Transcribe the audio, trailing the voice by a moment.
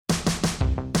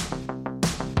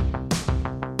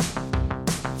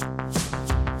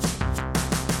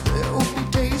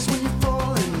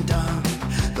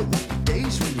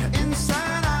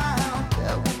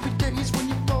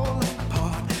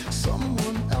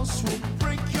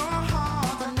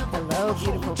Hello,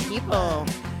 beautiful people.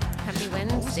 Happy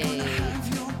Wednesday,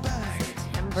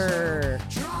 September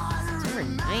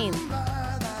 9th.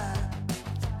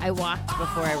 I walked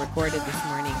before I recorded this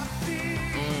morning,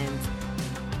 and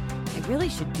I really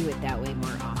should do it that way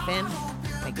more often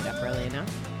if I get up early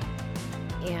enough.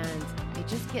 And I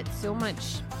just get so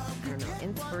much,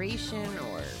 inspiration,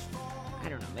 or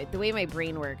the way my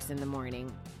brain works in the morning.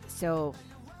 So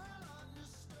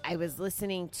I was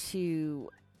listening to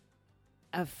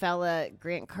a fella,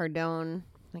 Grant Cardone.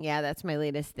 Yeah, that's my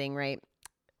latest thing, right?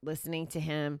 Listening to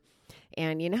him.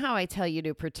 And you know how I tell you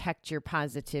to protect your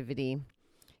positivity?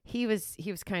 He was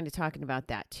kind of talking about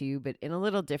that too, but in a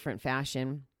little different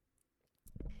fashion.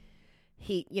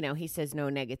 He says no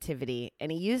negativity. And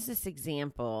he used this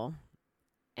example,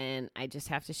 and I just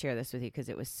have to share this with you because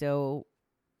it was so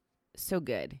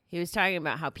good. He was talking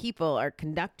about how people are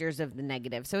conductors of the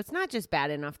negative. So it's not just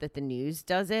bad enough that the news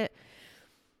does it,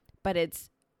 but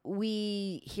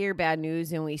we hear bad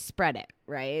news and we spread it,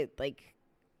 right? Like,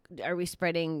 are we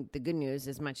spreading the good news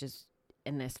as much as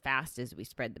and as fast as we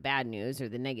spread the bad news or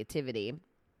the negativity?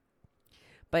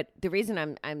 But the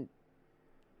reason I'm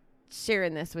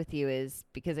sharing this with you is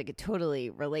because I could totally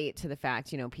relate to the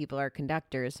fact, people are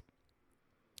conductors.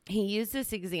 He used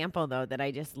this example, though, that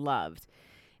I just loved.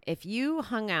 If you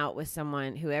hung out with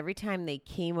someone who every time they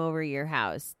came over your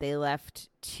house, they left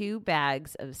 2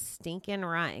 bags of stinking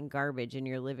rotten garbage in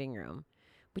your living room,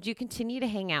 would you continue to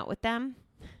hang out with them?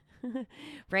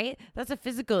 Right? That's a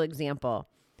physical example.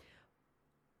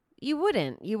 You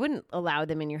wouldn't allow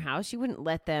them in your house. You wouldn't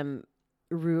let them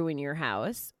ruin your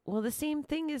house. Well, the same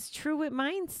thing is true with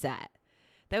mindset.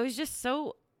 That was just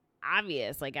so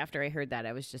obvious. Like, after I heard that,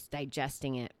 I was just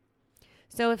digesting it.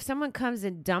 So if someone comes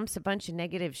and dumps a bunch of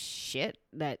negative shit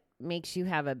that makes you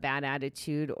have a bad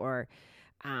attitude or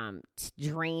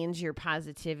drains your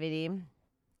positivity,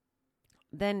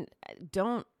 then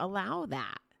don't allow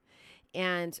that.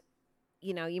 And,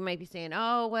 you might be saying,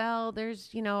 oh, well,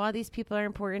 there's, all these people are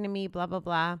important to me, blah, blah,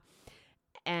 blah.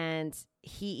 And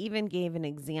he even gave an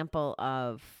example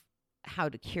of how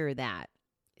to cure that.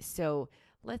 So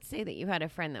let's say that you had a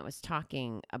friend that was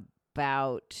talking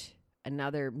about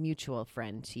another mutual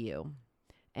friend to you,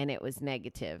 and it was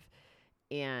negative,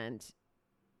 and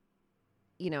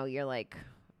you're like,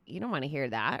 you don't want to hear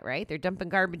that, right? They're dumping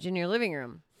garbage in your living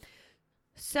room.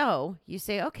 So you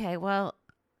say, okay, well,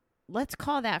 let's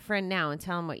call that friend now and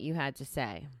tell him what you had to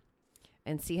say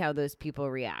and see how those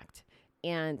people react.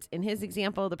 And in his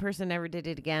example, the person never did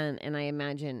it again, and I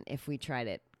imagine if we tried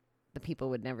it, the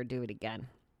people would never do it again.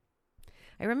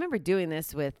 I remember doing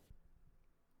this with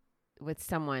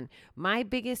someone. My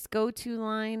biggest go-to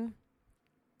line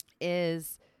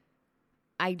is,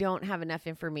 I don't have enough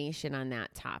information on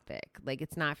that topic. Like,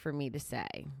 it's not for me to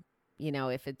say.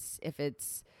 If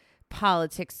it's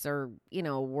politics or,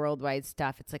 worldwide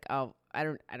stuff, it's like, oh, I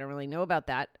don't really know about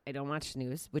that. I don't watch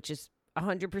news, which is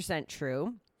 100%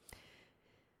 true.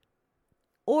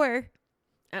 Or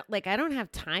like, I don't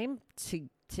have time to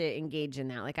engage in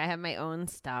that. Like, I have my own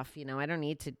stuff, I don't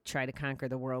need to try to conquer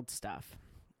the world stuff.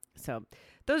 So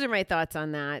those are my thoughts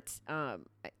on that. I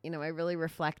really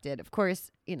reflected. Of course,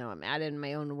 I'm adding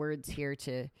my own words here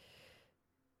to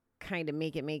kind of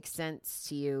make it make sense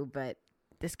to you. But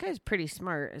this guy's pretty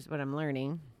smart is what I'm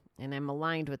learning. And I'm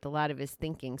aligned with a lot of his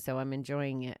thinking, so I'm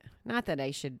enjoying it. Not that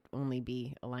I should only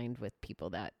be aligned with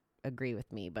people that agree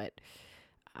with me, but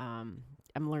I'm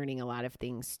learning a lot of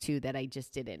things, too, that I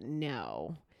just didn't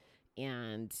know.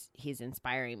 And he's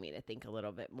inspiring me to think a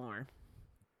little bit more.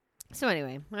 So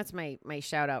anyway, that's my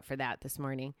shout out for that this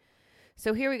morning.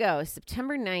 So here we go.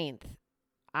 September 9th,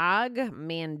 Og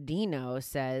Mandino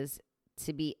says,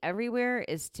 to be everywhere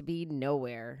is to be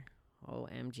nowhere.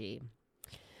 OMG.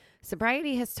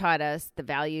 Sobriety has taught us the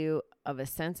value of a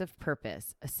sense of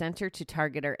purpose, a center to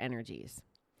target our energies.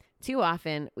 Too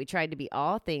often, we tried to be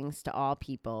all things to all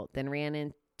people, then ran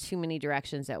in too many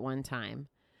directions at one time.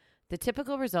 The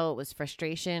typical result was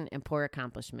frustration and poor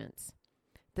accomplishments.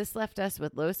 This left us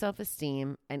with low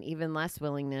self-esteem and even less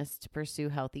willingness to pursue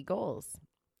healthy goals.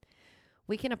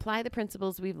 We can apply the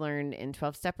principles we've learned in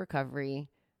 12-step recovery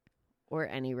or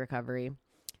any recovery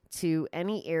to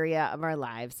any area of our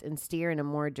lives and steer in a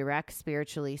more direct,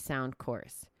 spiritually sound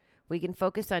course. We can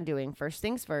focus on doing first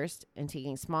things first and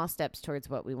taking small steps towards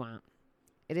what we want.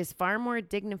 It is far more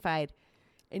dignified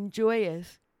and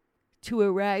joyous to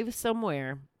arrive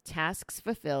somewhere, tasks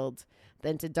fulfilled,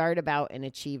 than to dart about and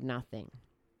achieve nothing.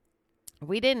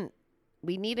 We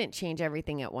needn't change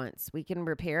everything at once. We can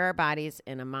repair our bodies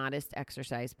in a modest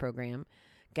exercise program,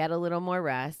 get a little more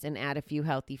rest, and add a few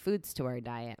healthy foods to our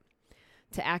diet.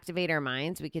 To activate our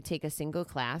minds, we could take a single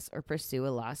class or pursue a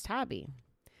lost hobby.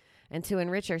 And to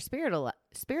enrich our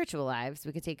spiritual lives,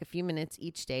 we could take a few minutes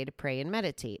each day to pray and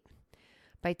meditate.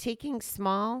 By taking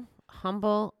small,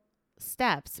 humble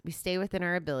steps, we stay within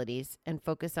our abilities and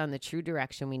focus on the true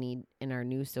direction we need in our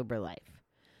new sober life.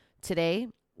 Today,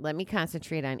 let me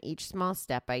concentrate on each small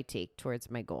step I take towards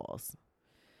my goals.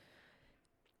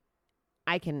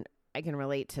 I can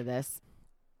relate to this.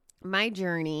 My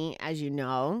journey, as you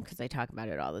know, because I talk about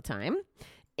it all the time,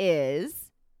 is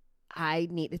I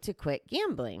needed to quit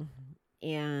gambling.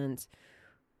 And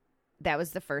that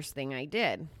was the first thing I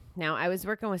did. Now, I was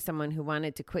working with someone who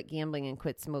wanted to quit gambling and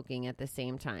quit smoking at the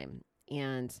same time.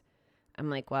 And I'm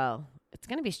like, well, it's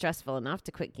going to be stressful enough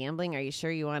to quit gambling. Are you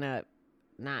sure you want to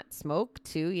not smoke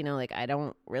too? You know, like, I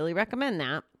don't really recommend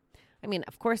that. I mean,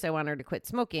 of course I want her to quit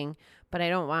smoking, but I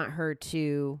don't want her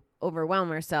to overwhelm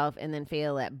herself and then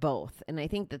fail at both. And I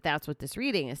think that that's what this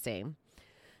reading is saying.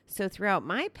 So throughout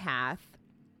my path,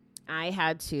 I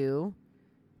had to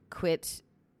quit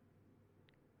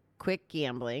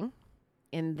gambling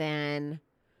and then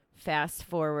fast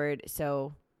forward.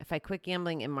 So if I quit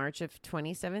gambling in March of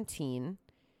 2017,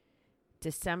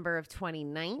 December of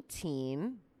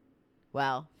 2019,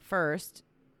 well, first,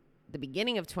 the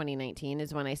beginning of 2019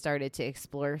 is when I started to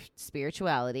explore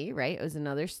spirituality, right? It was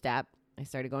another step. I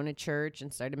started going to church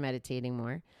and started meditating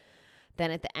more.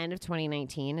 Then at the end of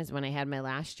 2019 is when I had my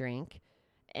last drink.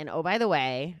 And oh, by the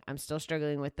way, I'm still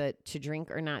struggling with the to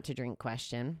drink or not to drink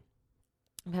question.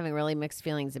 I'm having really mixed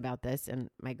feelings about this. And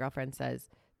my girlfriend says,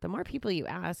 the more people you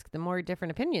ask, the more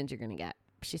different opinions you're going to get.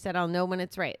 She said, I'll know when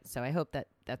it's right. So I hope that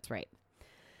that's right.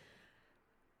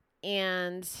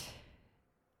 And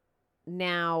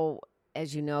now,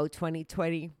 as you know,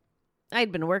 2020,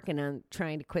 I'd been working on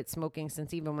trying to quit smoking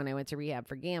since even when I went to rehab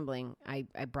for gambling. I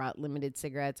brought limited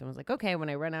cigarettes and was like, okay, when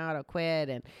I run out, I'll quit.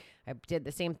 And I did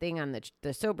the same thing on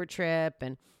the sober trip,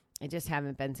 and I just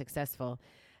haven't been successful.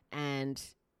 And,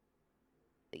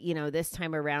 you know, this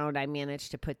time around, I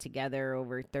managed to put together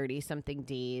over 30-something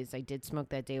days. I did smoke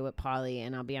that day with Polly,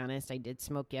 and I'll be honest, I did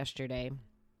smoke yesterday.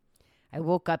 I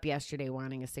woke up yesterday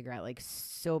wanting a cigarette, like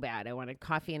so bad. I wanted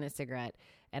coffee and a cigarette,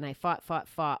 and I fought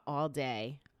all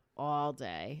day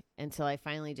until I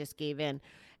finally just gave in.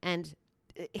 And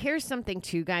here's something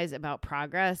too, guys, about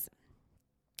progress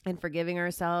and forgiving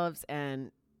ourselves.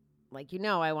 And like, you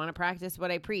know, I want to practice what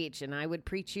I preach, and I would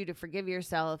preach you to forgive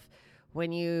yourself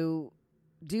when you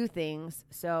do things.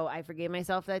 So I forgave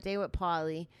myself that day with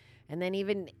Polly, and then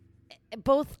even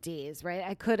both days, right?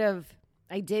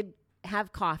 I did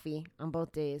have coffee on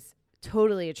both days.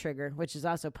 Totally a trigger, which is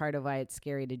also part of why it's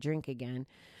scary to drink again.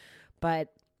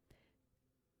 But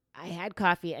I had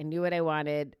coffee. I knew what I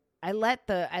wanted. I let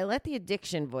the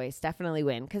addiction voice definitely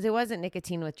win, because it wasn't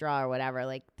nicotine withdrawal or whatever.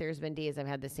 Like, there's been days I've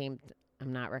had the same.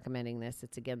 I'm not recommending this.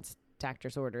 It's against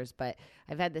doctor's orders, but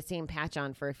I've had the same patch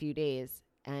on for a few days,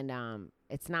 and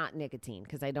it's not nicotine,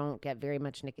 because I don't get very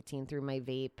much nicotine through my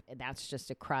vape. That's just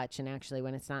a crutch, and actually,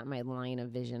 when it's not in my line of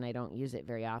vision, I don't use it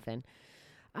very often.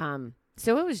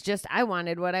 So it was just, I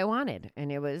wanted what I wanted,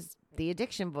 and it was the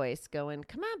addiction voice going,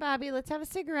 "Come on, Bobby, let's have a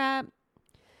cigarette."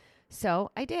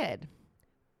 So I did.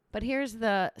 But here's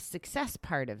the success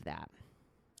part of that.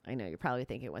 I know you're probably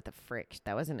thinking, what the frick?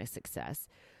 That wasn't a success.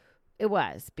 It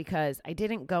was, because I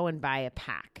didn't go and buy a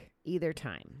pack either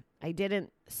time. I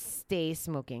didn't stay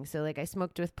smoking. So like, I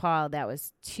smoked with Paul. That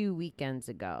was 2 weekends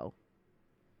ago.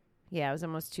 Yeah, it was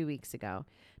almost 2 weeks ago.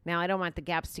 Now, I don't want the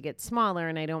gaps to get smaller,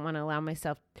 and I don't want to allow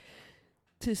myself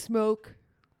to smoke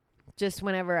just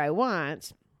whenever I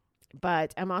want.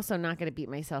 But I'm also not going to beat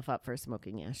myself up for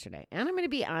smoking yesterday. And I'm going to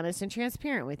be honest and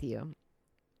transparent with you.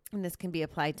 And this can be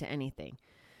applied to anything.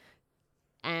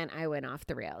 And I went off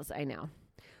the rails, I know.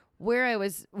 Where I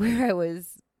was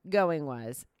going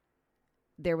was,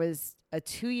 there was a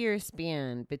 2-year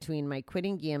span between my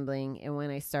quitting gambling and when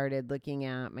I started looking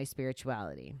at my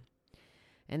spirituality.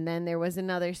 And then there was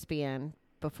another span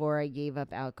before I gave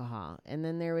up alcohol. And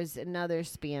then there was another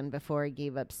span before I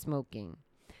gave up smoking.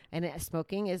 And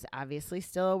smoking is obviously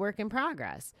still a work in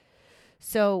progress.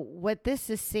 So what this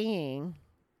is saying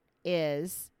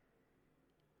is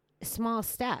small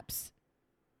steps.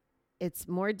 It's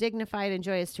more dignified and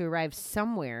joyous to arrive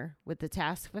somewhere with the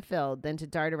task fulfilled than to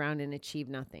dart around and achieve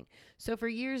nothing. So for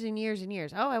years and years and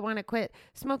years, I want to quit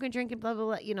smoking, drinking, blah, blah,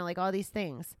 blah, you know, like all these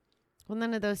things. Well,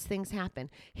 none of those things happen.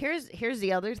 Here's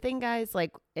the other thing, guys,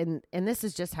 like, and this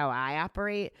is just how I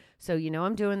operate. So, you know,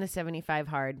 I'm doing the 75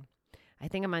 hard. I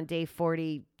think I'm on day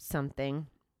 40 something.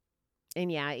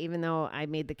 And yeah, even though I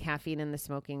made the caffeine and the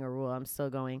smoking a rule, I'm still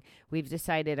going. We've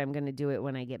decided I'm going to do it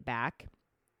when I get back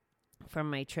from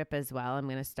my trip as well. I'm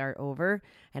going to start over,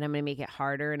 and I'm going to make it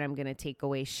harder, and I'm going to take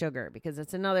away sugar, because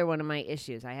it's another one of my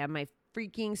issues. I have my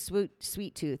freaking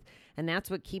sweet tooth. And that's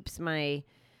what keeps my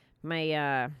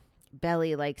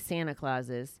belly like Santa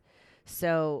Claus's.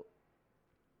 So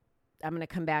I'm going to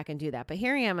come back and do that. But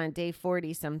here I am on day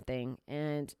 40 something.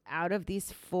 And out of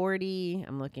these 40,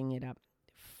 I'm looking it up.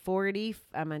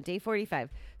 I'm on day 45.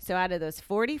 So out of those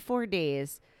 44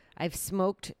 days, I've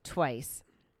smoked twice.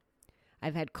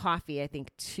 I've had coffee, I think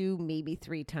 2, maybe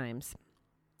 3 times.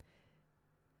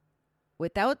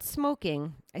 Without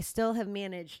smoking, I still have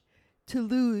managed to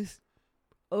lose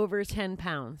over 10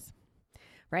 pounds,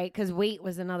 right? Because weight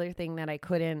was another thing that I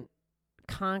couldn't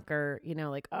conquer,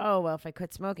 like, oh, well, if I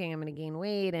quit smoking, I'm going to gain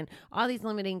weight and all these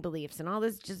limiting beliefs and all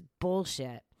this just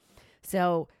bullshit.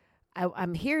 So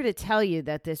I'm here to tell you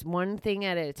that this one thing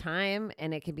at a time,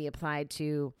 and it can be applied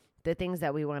to the things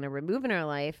that we want to remove in our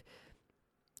life,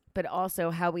 but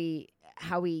also how we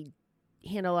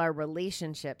handle our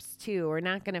relationships too. We're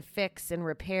not going to fix and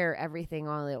repair everything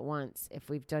all at once if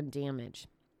we've done damage.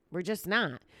 We're just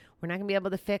not. We're not going to be able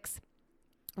to fix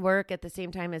work at the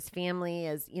same time as family,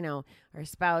 as, our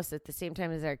spouse, at the same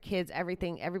time as our kids,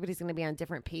 everything. Everybody's going to be on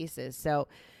different paces. So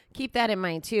keep that in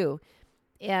mind too.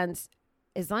 And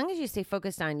as long as you stay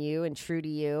focused on you and true to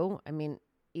you, I mean,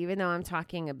 even though I'm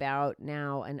talking about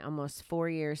now an almost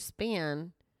 4-year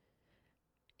span,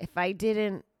 if I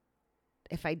didn't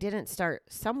start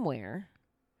somewhere,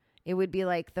 it would be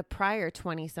like the prior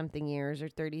 20-something years or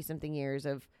 30-something years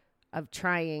of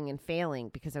trying and failing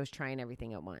because I was trying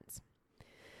everything at once.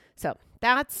 So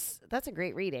that's a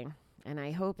great reading. And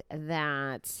I hope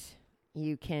that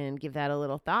you can give that a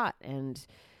little thought and,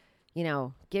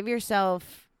 give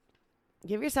yourself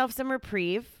some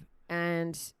reprieve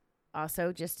and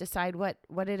also just decide what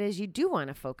it is you do want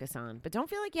to focus on. But don't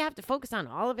feel like you have to focus on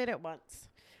all of it at once.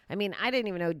 I mean, I didn't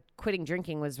even know quitting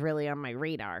drinking was really on my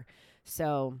radar.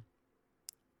 So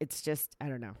it's just, I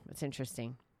don't know. It's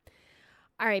interesting.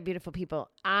 All right, beautiful people.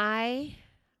 I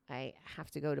have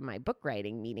to go to my book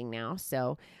writing meeting now.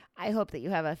 So I hope that you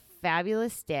have a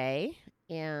fabulous day.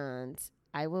 And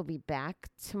I will be back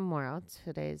tomorrow.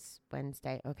 Today's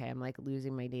Wednesday. Okay, I'm like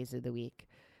losing my days of the week.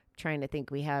 I'm trying to think.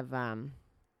 We have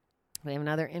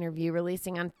another interview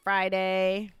releasing on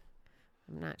Friday.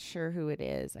 I'm not sure who it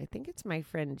is. I think it's my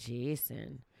friend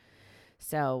Jason.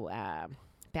 So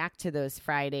back to those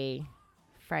Friday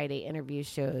interview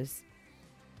shows.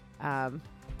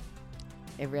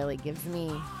 It really gives me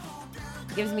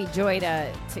joy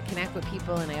to connect with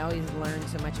people, and I always learn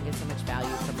so much and get so much value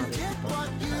from other people. So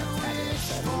it's fabulous.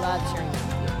 So I love sharing that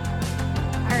with you.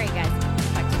 All right, guys.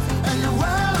 Talk to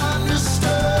you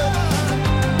soon.